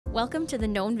Welcome to the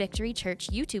Known Victory Church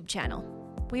YouTube channel.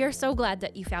 We are so glad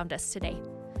that you found us today.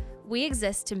 We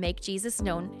exist to make Jesus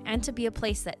known and to be a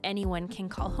place that anyone can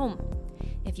call home.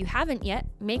 If you haven't yet,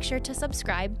 make sure to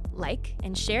subscribe, like,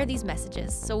 and share these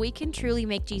messages so we can truly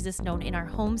make Jesus known in our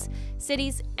homes,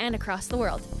 cities, and across the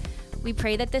world. We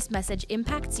pray that this message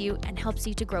impacts you and helps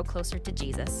you to grow closer to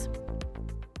Jesus.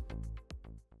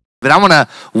 But I want to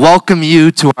welcome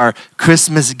you to our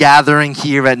Christmas gathering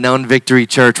here at Known Victory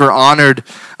Church. We're honored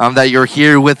that you're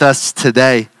here with us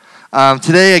today.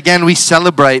 Today, again, we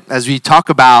celebrate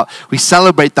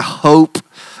the hope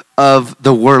of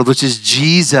the world, which is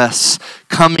Jesus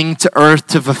coming to earth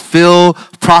to fulfill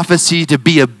prophecy, to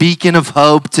be a beacon of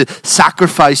hope, to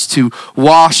sacrifice, to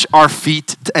wash our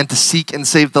feet, and to seek and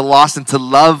save the lost, and to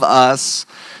love us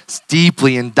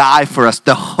deeply and die for us.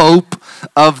 The hope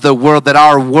of the world that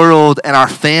our world and our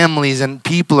families and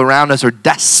people around us are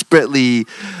desperately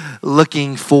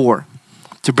looking for,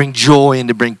 to bring joy and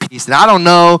to bring peace. And I don't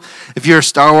know if you're a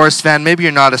Star Wars fan. Maybe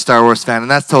you're not a Star Wars fan, and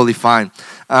that's totally fine.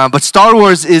 But Star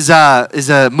Wars is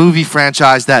a movie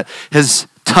franchise that has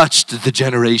touched the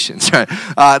generations. Right?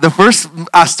 The first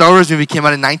Star Wars movie came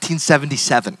out in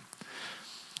 1977.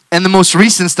 And the most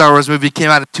recent Star Wars movie came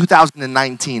out in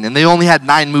 2019. And they only had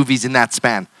 9 movies in that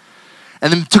span.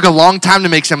 And it took a long time to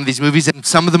make some of these movies, and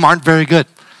some of them aren't very good.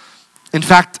 In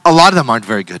fact, a lot of them aren't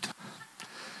very good.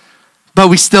 But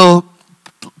we still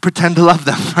pretend to love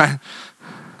them, right?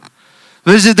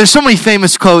 There's so many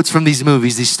famous quotes from these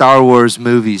movies, these Star Wars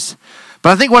movies.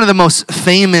 But I think one of the most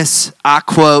famous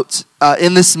quotes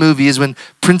in this movie is when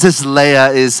Princess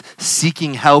Leia is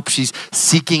seeking help. She's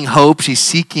seeking hope. She's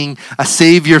seeking a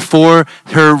savior for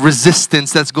her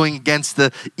resistance that's going against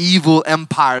the evil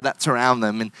empire that's around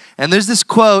them. And there's this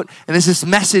quote, and there's this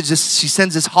message. She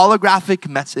sends this holographic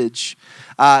message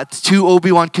to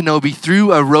Obi-Wan Kenobi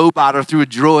through a robot or through a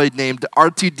droid named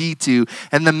R2-D2.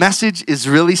 And the message is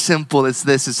really simple. It's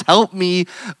this, is help me,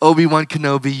 Obi-Wan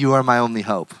Kenobi, you are my only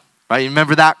hope. Right? You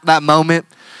remember that moment?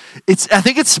 I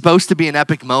think it's supposed to be an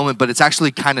epic moment, but it's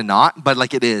actually kind of not, but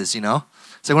like it is, you know?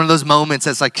 It's like one of those moments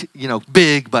that's like, you know,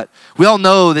 big, but we all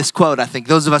know this quote, I think,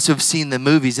 those of us who have seen the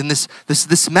movies. And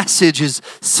this message is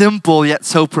simple yet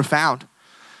so profound.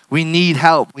 We need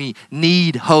help. We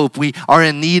need hope. We are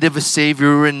in need of a savior.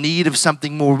 We're in need of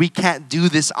something more. We can't do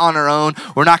this on our own.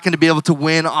 We're not going to be able to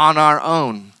win on our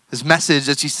own. This message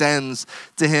that she sends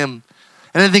to him.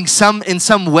 And I think in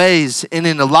some ways, and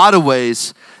in a lot of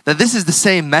ways, that this is the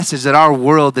same message that our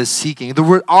world is seeking.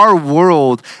 Our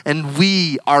world and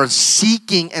we are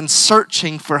seeking and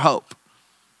searching for hope.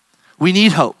 We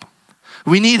need hope.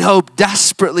 We need hope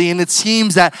desperately, and it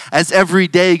seems that as every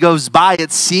day goes by,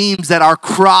 it seems that our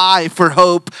cry for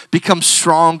hope becomes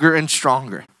stronger and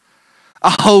stronger.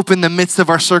 A hope in the midst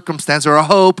of our circumstance, or a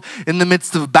hope in the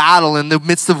midst of battle, in the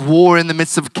midst of war, in the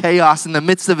midst of chaos, in the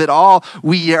midst of it all.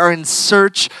 We are in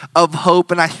search of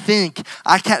hope, and I think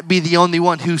I can't be the only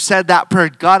one who said that prayer.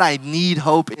 God, I need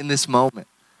hope in this moment.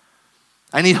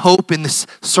 I need hope in this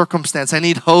circumstance. I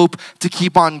need hope to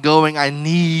keep on going. I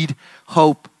need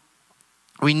hope.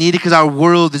 We need it because our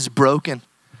world is broken.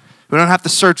 We don't have to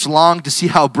search long to see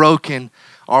how broken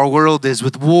our world is,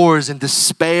 with wars and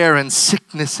despair and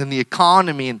sickness and the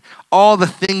economy and all the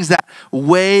things that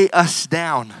weigh us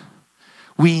down.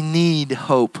 We need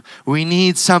hope. We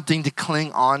need something to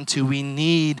cling on to. We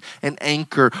need an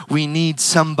anchor. We need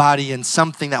somebody and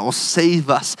something that will save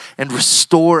us and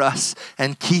restore us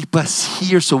and keep us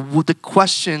here. So the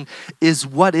question is,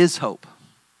 what is hope?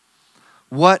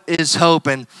 What is hope?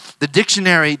 And the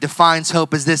dictionary defines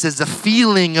hope as this, as a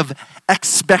feeling of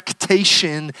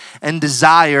expectation and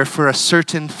desire for a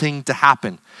certain thing to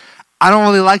happen. I don't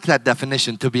really like that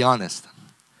definition, to be honest.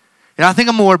 And I think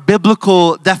a more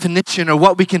biblical definition, or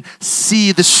what we can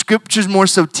see the scriptures more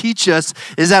so teach us,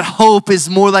 is that hope is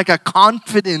more like a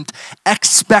confident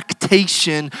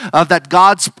expectation of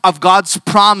God's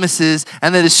promises,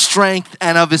 and that His strength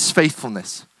and of His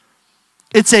faithfulness.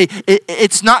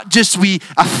 It's not just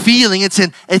a feeling. It's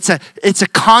a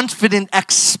confident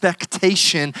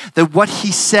expectation that what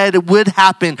He said would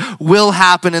happen, will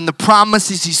happen, and the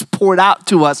promises He's poured out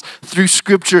to us through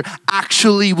Scripture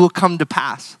actually will come to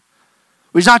pass.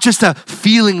 It's not just a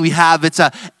feeling we have. It's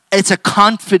a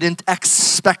confident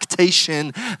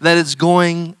expectation that it's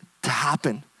going to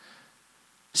happen.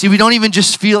 See, we don't even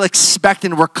just feel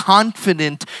expectant. We're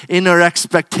confident in our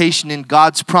expectation in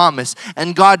God's promise.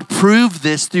 And God proved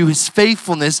this through His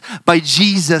faithfulness by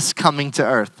Jesus coming to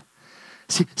earth.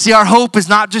 See, our hope is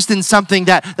not just in something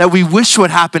that we wish would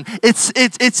happen. It's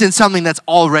in something that's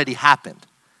already happened.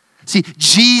 See,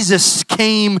 Jesus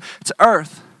came to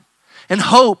earth. And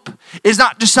hope is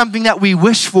not just something that we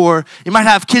wish for. You might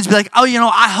have kids be like, oh,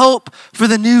 I hope for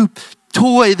the new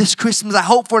toy this Christmas. I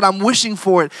hope for it. I'm wishing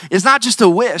for it. It's not just a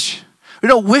wish. We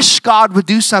don't wish God would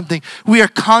do something. We are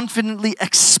confidently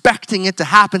expecting it to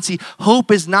happen. See,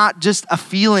 hope is not just a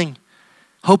feeling.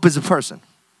 Hope is a person.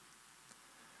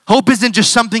 Hope isn't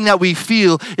just something that we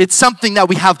feel. It's something that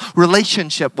we have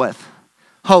relationship with.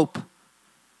 Hope.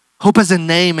 Hope has a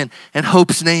name, and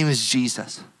hope's name is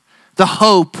Jesus. The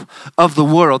hope of the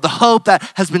world. The hope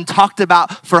that has been talked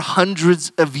about for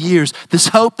hundreds of years. This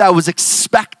hope that was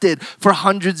expected for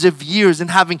hundreds of years,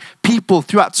 and having people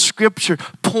throughout Scripture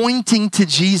pointing to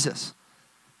Jesus.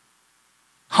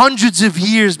 Hundreds of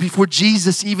years before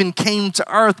Jesus even came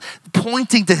to earth,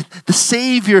 pointing to the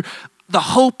Savior, the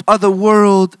hope of the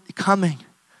world coming.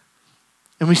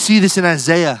 And we see this in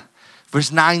Isaiah,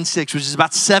 verse 9:6, which is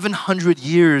about 700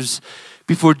 years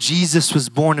before Jesus was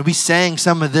born. And we sang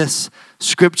some of this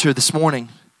scripture this morning.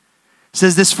 It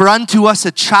says this, for unto us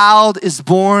a child is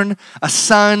born, a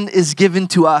son is given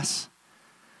to us.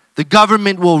 The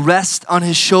government will rest on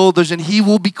his shoulders, and he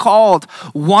will be called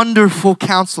Wonderful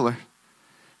Counselor,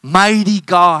 Mighty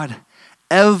God,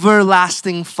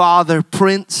 Everlasting Father,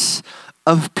 Prince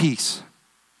of Peace.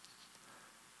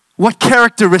 What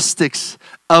characteristics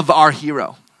of our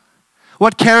hero?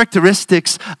 What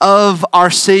characteristics of our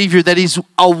Savior? That he's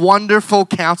a wonderful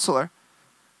counselor.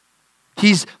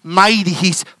 He's mighty,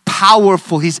 he's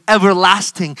powerful, he's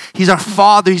everlasting. He's our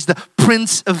Father, he's the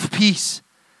Prince of Peace.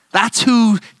 That's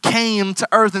who came to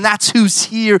earth, and that's who's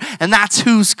here, and that's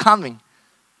who's coming.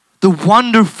 The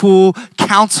wonderful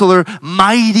counselor,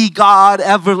 mighty God,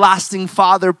 everlasting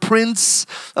Father, Prince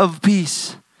of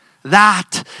Peace.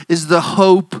 That is the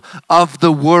hope of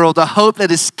the world, a hope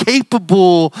that is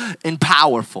capable and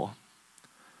powerful.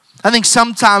 I think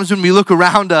sometimes when we look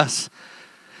around us,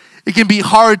 it can be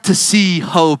hard to see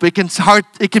hope. It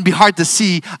can be hard to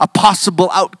see a possible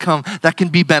outcome that can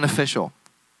be beneficial.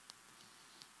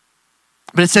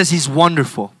 But it says he's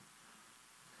wonderful.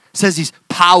 It says he's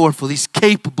powerful, he's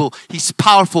capable, he's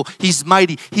powerful, he's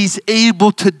mighty. He's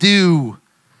able to do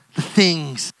the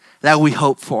things that we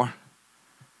hope for.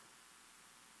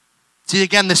 See,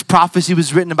 again, this prophecy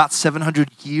was written about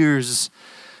 700 years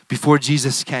before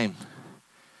Jesus came.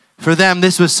 For them,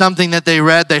 this was something that they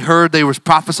read, they heard, they were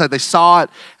prophesied, they saw it,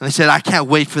 and they said, I can't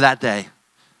wait for that day.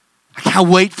 I can't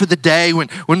wait for the day when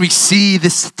we see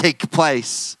this take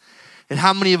place. And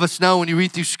how many of us know when you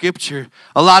read through Scripture,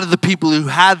 a lot of the people who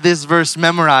had this verse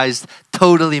memorized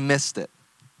totally missed it.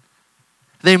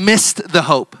 They missed the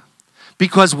hope.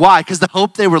 Because why? Because the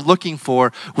hope they were looking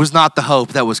for was not the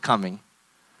hope that was coming.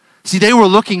 See, they were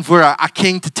looking for a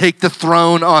king to take the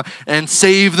throne and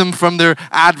save them from their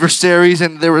adversaries,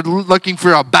 and they were looking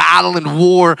for a battle and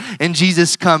war, and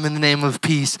Jesus come in the name of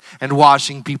peace and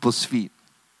washing people's feet.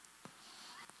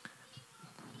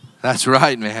 That's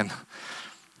right, man.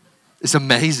 It's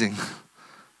amazing.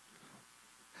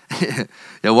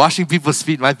 Yeah, washing people's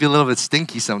feet might be a little bit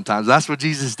stinky sometimes. That's what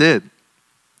Jesus did.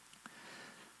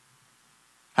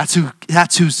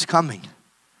 That's who's coming.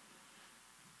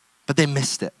 But they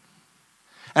missed it.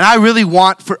 And I really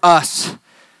want for us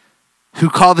who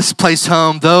call this place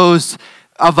home, those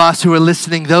of us who are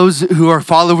listening, those who are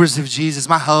followers of Jesus,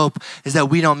 my hope is that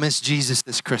we don't miss Jesus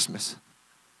this Christmas.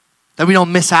 That we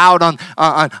don't miss out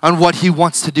on what he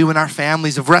wants to do in our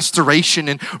families of restoration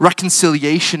and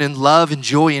reconciliation and love and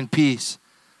joy and peace.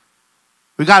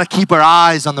 We got to keep our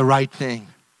eyes on the right thing.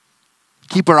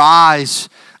 Keep our eyes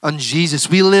on Jesus.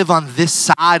 We live on this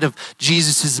side of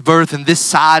Jesus' birth and this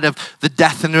side of the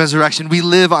death and resurrection. We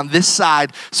live on this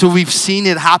side, so we've seen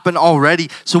it happen already.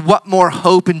 So what more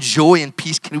hope and joy and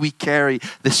peace can we carry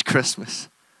this Christmas?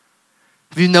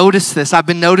 Have you noticed this? I've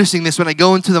been noticing this when I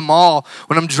go into the mall,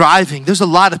 when I'm driving. There's a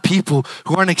lot of people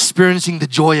who aren't experiencing the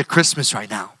joy of Christmas right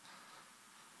now.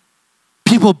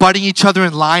 People butting each other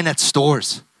in line at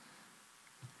stores.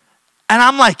 And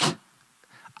I'm like,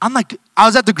 I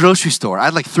was at the grocery store. I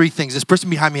had like 3 things. This person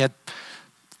behind me had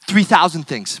 3,000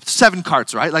 things. 7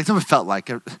 carts, right? Like that's what it felt like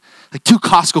 2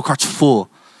 Costco carts full.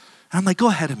 And I'm like, go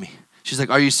ahead of me. She's like,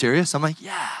 are you serious? I'm like,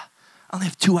 yeah. I only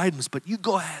have 2 items, but you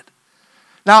go ahead.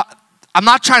 Now, I'm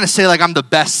not trying to say like I'm the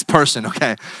best person,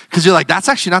 okay? Because you're like, that's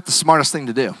actually not the smartest thing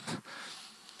to do.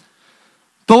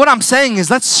 But what I'm saying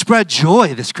is let's spread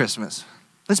joy this Christmas.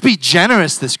 Let's be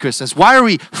generous this Christmas. Why are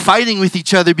we fighting with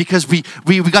each other because we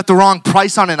got the wrong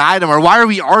price on an item? Or why are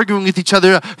we arguing with each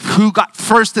other who got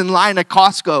first in line at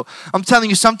Costco? I'm telling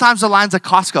you, sometimes the lines at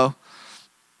Costco,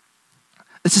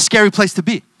 it's a scary place to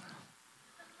be.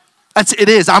 It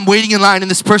is. I'm waiting in line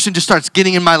and this person just starts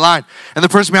getting in my line. And the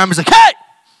person behind me is like, hey,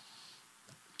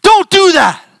 don't do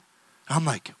that. I'm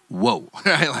like, whoa,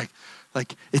 right?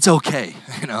 Like it's okay,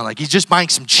 like he's just buying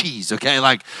some cheese, okay?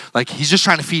 Like he's just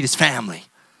trying to feed his family.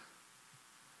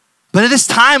 But at this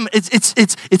time,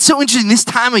 it's so interesting. This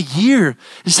time of year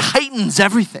just heightens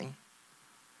everything.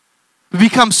 We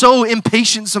become so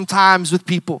impatient sometimes with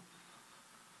people.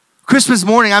 Christmas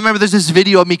morning, I remember there's this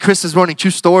video of me Christmas morning,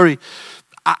 true story.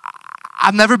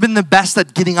 I've never been the best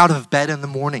at getting out of bed in the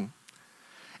morning.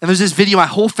 And there's this video, my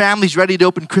whole family's ready to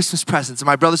open Christmas presents. And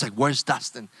my brother's like, where's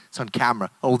Dustin? It's on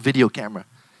camera, old video camera.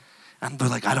 And they're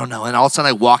like, I don't know. And all of a sudden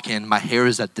I walk in, my hair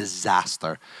is a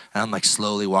disaster. And I'm like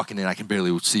slowly walking in, I can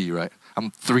barely see, right?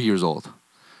 I'm 3 years old.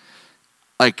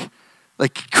 Like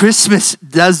Christmas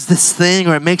does this thing,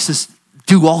 or it makes us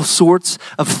do all sorts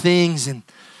of things. And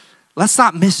let's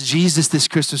not miss Jesus this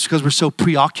Christmas because we're so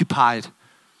preoccupied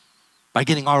by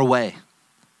getting our way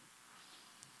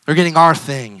or getting our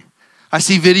thing. I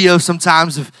see videos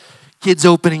sometimes of kids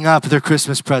opening up their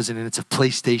Christmas present and it's a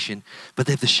PlayStation, but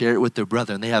they have to share it with their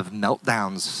brother and they have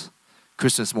meltdowns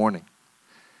Christmas morning.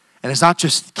 And it's not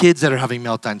just kids that are having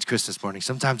meltdowns Christmas morning.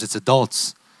 Sometimes it's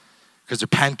adults because their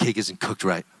pancake isn't cooked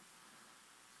right.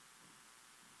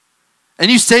 And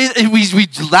you say, we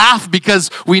laugh because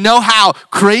we know how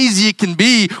crazy it can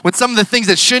be when some of the things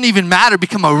that shouldn't even matter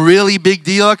become a really big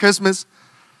deal at Christmas.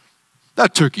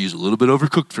 That turkey is a little bit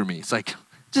overcooked for me. It's like,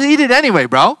 just eat it anyway,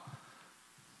 bro.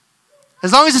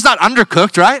 As long as it's not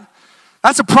undercooked, right?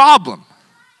 That's a problem.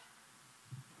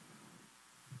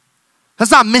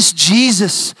 Let's not miss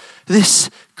Jesus this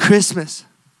Christmas.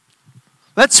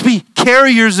 Let's be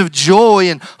carriers of joy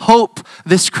and hope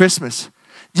this Christmas.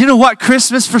 You know what?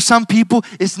 Christmas for some people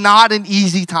is not an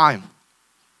easy time.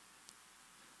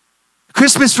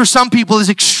 Christmas for some people is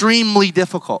extremely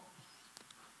difficult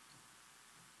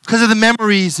because of the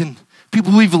memories and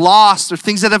people we've lost or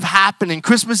things that have happened. And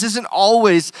Christmas isn't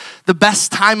always the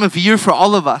best time of year for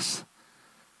all of us.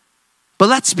 But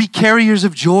let's be carriers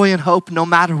of joy and hope no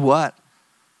matter what.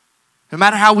 No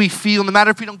matter how we feel, no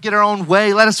matter if we don't get our own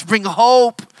way, let us bring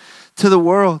hope to the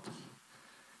world.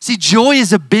 See, joy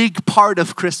is a big part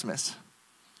of Christmas.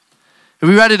 And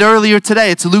we read it earlier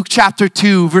today. It's Luke chapter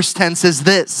 2, verse 10 says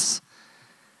this.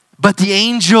 But the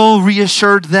angel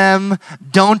reassured them,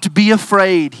 don't be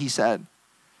afraid, he said.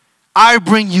 I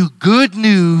bring you good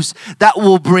news that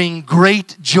will bring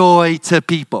great joy to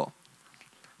people.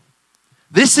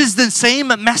 This is the same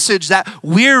message that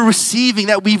we're receiving,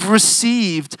 that we've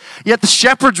received. Yet the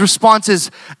shepherd's response is,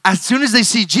 as soon as they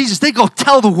see Jesus, they go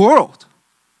tell the world.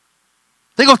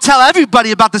 They go tell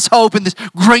everybody about this hope and this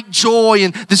great joy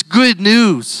and this good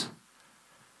news.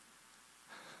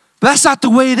 But that's not the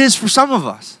way it is for some of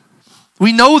us.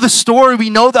 We know the story, we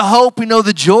know the hope, we know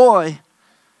the joy.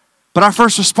 But our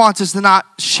first response is to not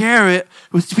share it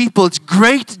with people. It's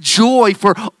great joy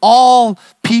for all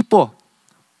people.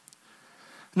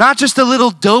 Not just a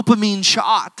little dopamine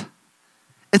shot.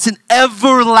 It's an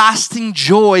everlasting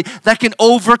joy that can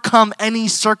overcome any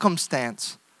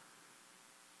circumstance.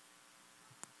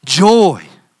 Joy.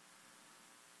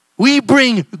 We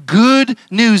bring good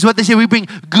news. What they say, we bring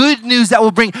good news that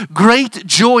will bring great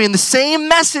joy. And the same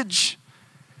message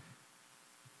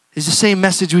is the same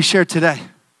message we share today.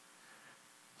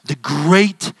 The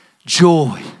great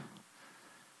joy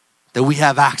that we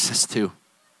have access to.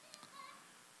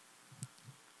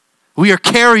 We are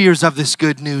carriers of this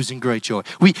good news and great joy.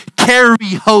 We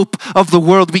carry hope of the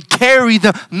world. We carry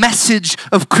the message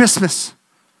of Christmas.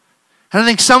 And I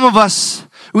think some of us,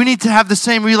 we need to have the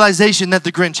same realization that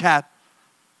the Grinch had.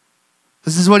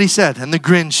 This is what he said. And the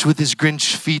Grinch, with his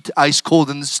Grinch feet ice cold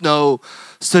in the snow,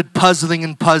 stood puzzling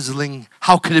and puzzling.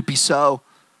 How could it be so?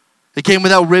 It came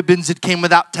without ribbons, it came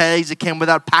without tags, it came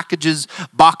without packages,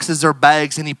 boxes, or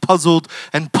bags, and he puzzled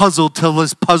and puzzled till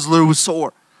his puzzler was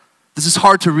sore. This is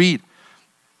hard to read.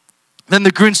 Then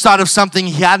the Grinch thought of something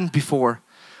he hadn't before.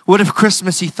 What if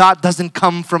Christmas, he thought, doesn't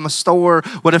come from a store?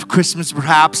 What if Christmas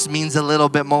perhaps means a little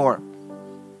bit more?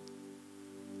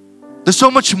 There's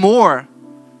so much more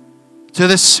to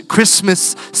this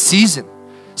Christmas season.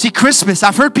 See, Christmas,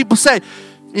 I've heard people say,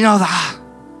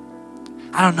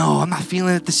 I don't know, I'm not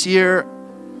feeling it this year.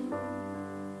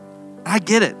 I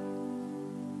get it.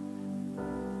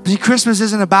 See, Christmas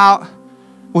isn't about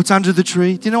what's under the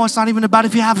tree. Do you know it's not even about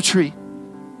if you have a tree?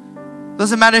 It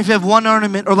doesn't matter if you have one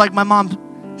ornament or like my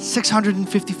mom,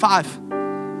 655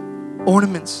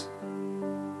 ornaments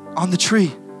on the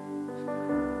tree.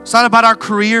 It's not about our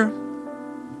career.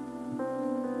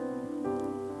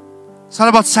 It's not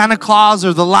about Santa Claus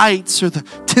or the lights or the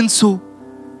tinsel.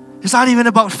 It's not even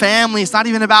about family. It's not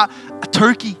even about a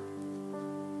turkey.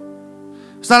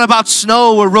 It's not about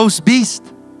snow or roast beef.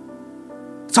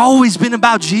 It's always been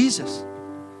about Jesus.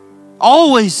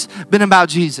 Always been about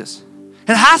Jesus.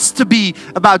 It has to be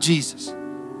about Jesus.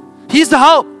 He's the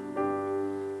hope.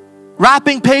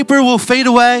 Wrapping paper will fade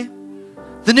away.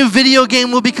 The new video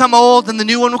game will become old and the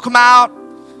new one will come out.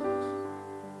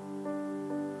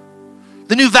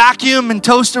 The new vacuum and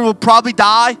toaster will probably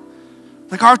die.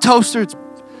 Like our toaster,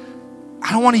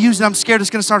 I don't want to use it. I'm scared it's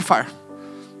going to start a fire.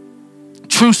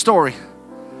 True story.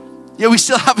 Yeah, we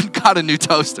still haven't got a new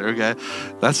toaster, okay?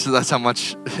 That's how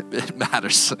much it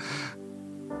matters.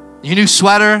 Your new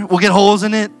sweater will get holes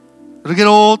in it. It'll get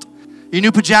old. Your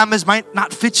new pajamas might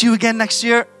not fit you again next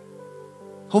year.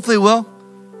 Hopefully it will.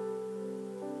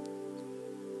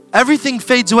 Everything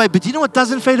fades away, but do you know what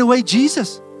doesn't fade away?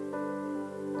 Jesus.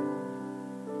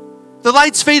 The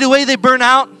lights fade away, they burn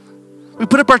out. We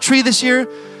put up our tree this year.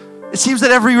 It seems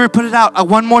that every year we put it out,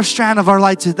 one more strand of our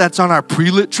lights that's on our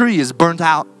pre-lit tree is burnt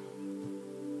out.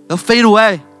 They'll fade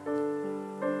away.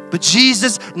 But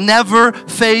Jesus never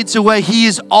fades away. He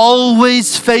is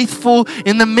always faithful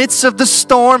in the midst of the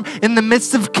storm, in the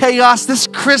midst of chaos. This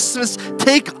Christmas,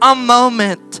 take a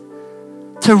moment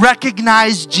to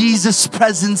recognize Jesus'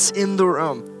 presence in the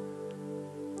room.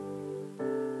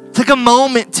 Take a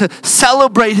moment to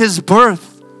celebrate his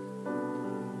birth.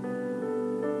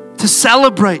 To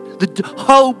celebrate the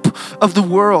hope of the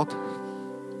world.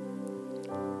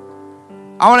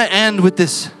 I want to end with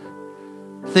this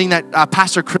thing that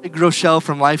Pastor Craig Rochelle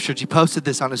from Life Church, he posted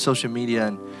this on his social media,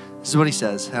 and this is what he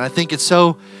says. And I think it's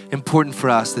so important for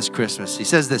us this Christmas. He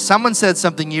says this: someone said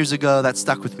something years ago that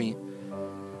stuck with me.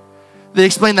 They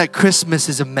explained that Christmas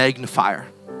is a magnifier.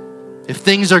 If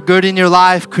things are good in your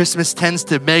life, Christmas tends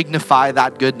to magnify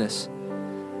that goodness.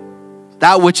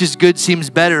 That which is good seems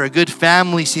better. A good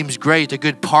family seems great. A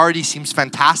good party seems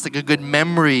fantastic. A good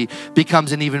memory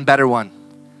becomes an even better one.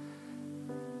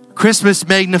 Christmas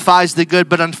magnifies the good,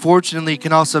 but unfortunately, it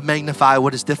can also magnify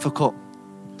what is difficult.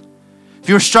 If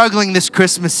you're struggling this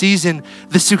Christmas season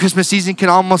can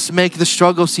almost make the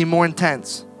struggle seem more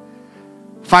intense.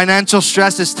 Financial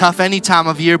stress is tough any time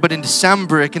of year, but in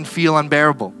December, it can feel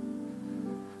unbearable.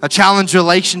 A challenged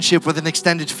relationship with an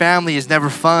extended family is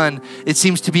never fun. It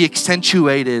seems to be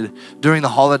accentuated during the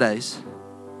holidays.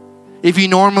 If you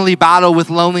normally battle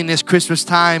with loneliness, Christmas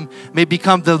time may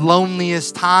become the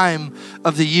loneliest time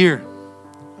of the year.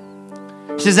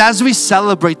 He says, as we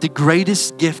celebrate the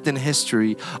greatest gift in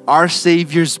history, our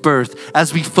Savior's birth,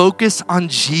 as we focus on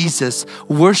Jesus,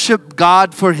 worship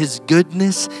God for his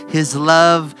goodness, his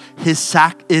love, his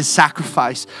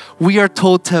sacrifice, we are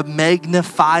told to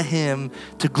magnify him,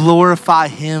 to glorify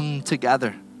him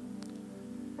together.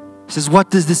 He says, what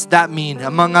does that mean?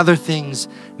 Among other things,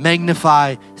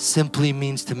 magnify simply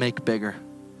means to make bigger.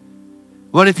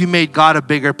 What if you made God a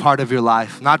bigger part of your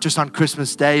life? Not just on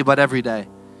Christmas Day, but every day.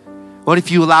 What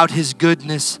if you allowed his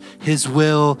goodness, his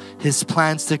will, his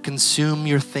plans to consume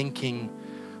your thinking?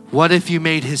 What if you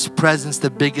made his presence the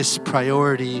biggest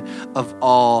priority of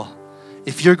all?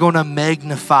 If you're going to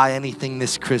magnify anything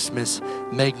this Christmas,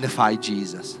 magnify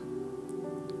Jesus.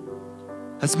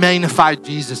 Let's magnify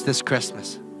Jesus this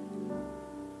Christmas.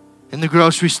 In the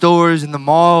grocery stores, in the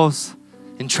malls,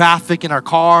 in traffic, in our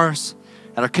cars,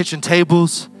 at our kitchen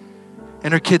tables,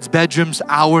 in our kids' bedrooms,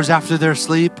 hours after they're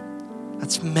asleep.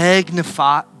 Let's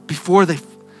magnify before they,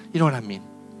 you know what I mean.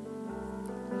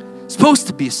 Supposed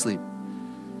to be asleep.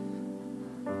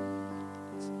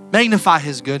 Magnify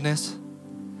his goodness.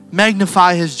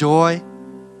 Magnify his joy.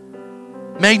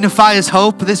 Magnify his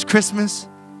hope this Christmas.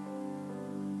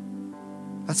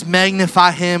 Let's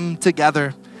magnify him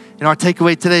together. And our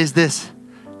takeaway today is this: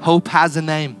 hope has a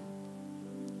name,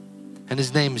 and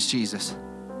his name is Jesus.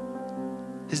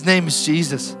 His name is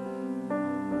Jesus.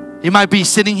 You might be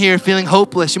sitting here feeling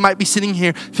hopeless. You might be sitting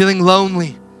here feeling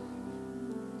lonely.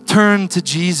 Turn to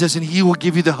Jesus and he will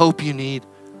give you the hope you need.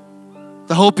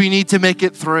 The hope you need to make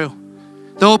it through.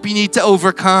 The hope you need to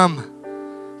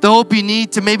overcome. The hope you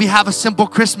need to maybe have a simple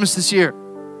Christmas this year.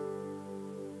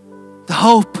 The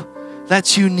hope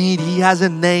that you need. He has a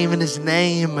name, and his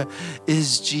name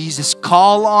is Jesus.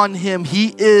 Call on him.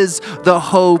 He is the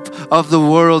hope of the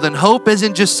world. And hope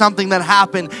isn't just something that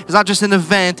happened. It's not just an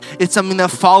event. It's something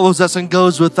that follows us and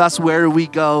goes with us where we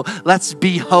go. Let's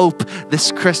be hope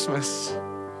this Christmas.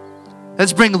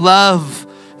 Let's bring love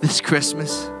this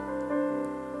Christmas.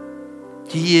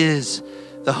 He is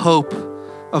the hope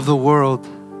of the world.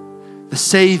 The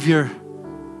Savior,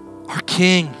 our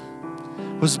King,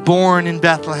 was born in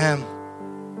Bethlehem.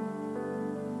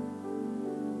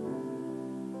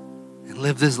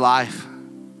 Lived his life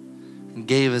and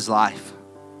gave his life.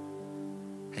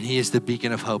 And he is the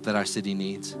beacon of hope that our city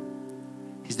needs.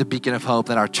 He's the beacon of hope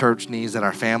that our church needs, that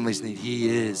our families need. He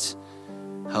is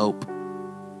hope.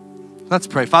 Let's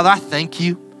pray. Father, I thank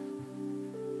you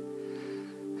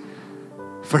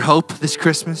for hope this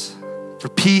Christmas, for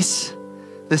peace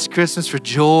this Christmas, for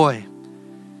joy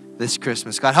this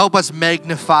Christmas. God, help us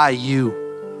magnify you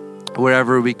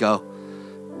wherever we go.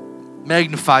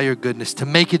 Magnify your goodness to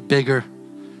make it bigger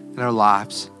in our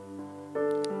lives.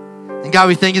 And God,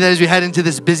 we thank you that as we head into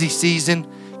this busy season,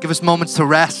 give us moments to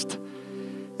rest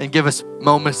and give us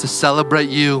moments to celebrate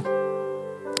you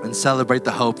and celebrate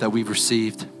the hope that we've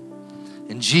received.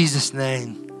 In Jesus'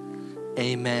 name,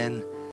 amen.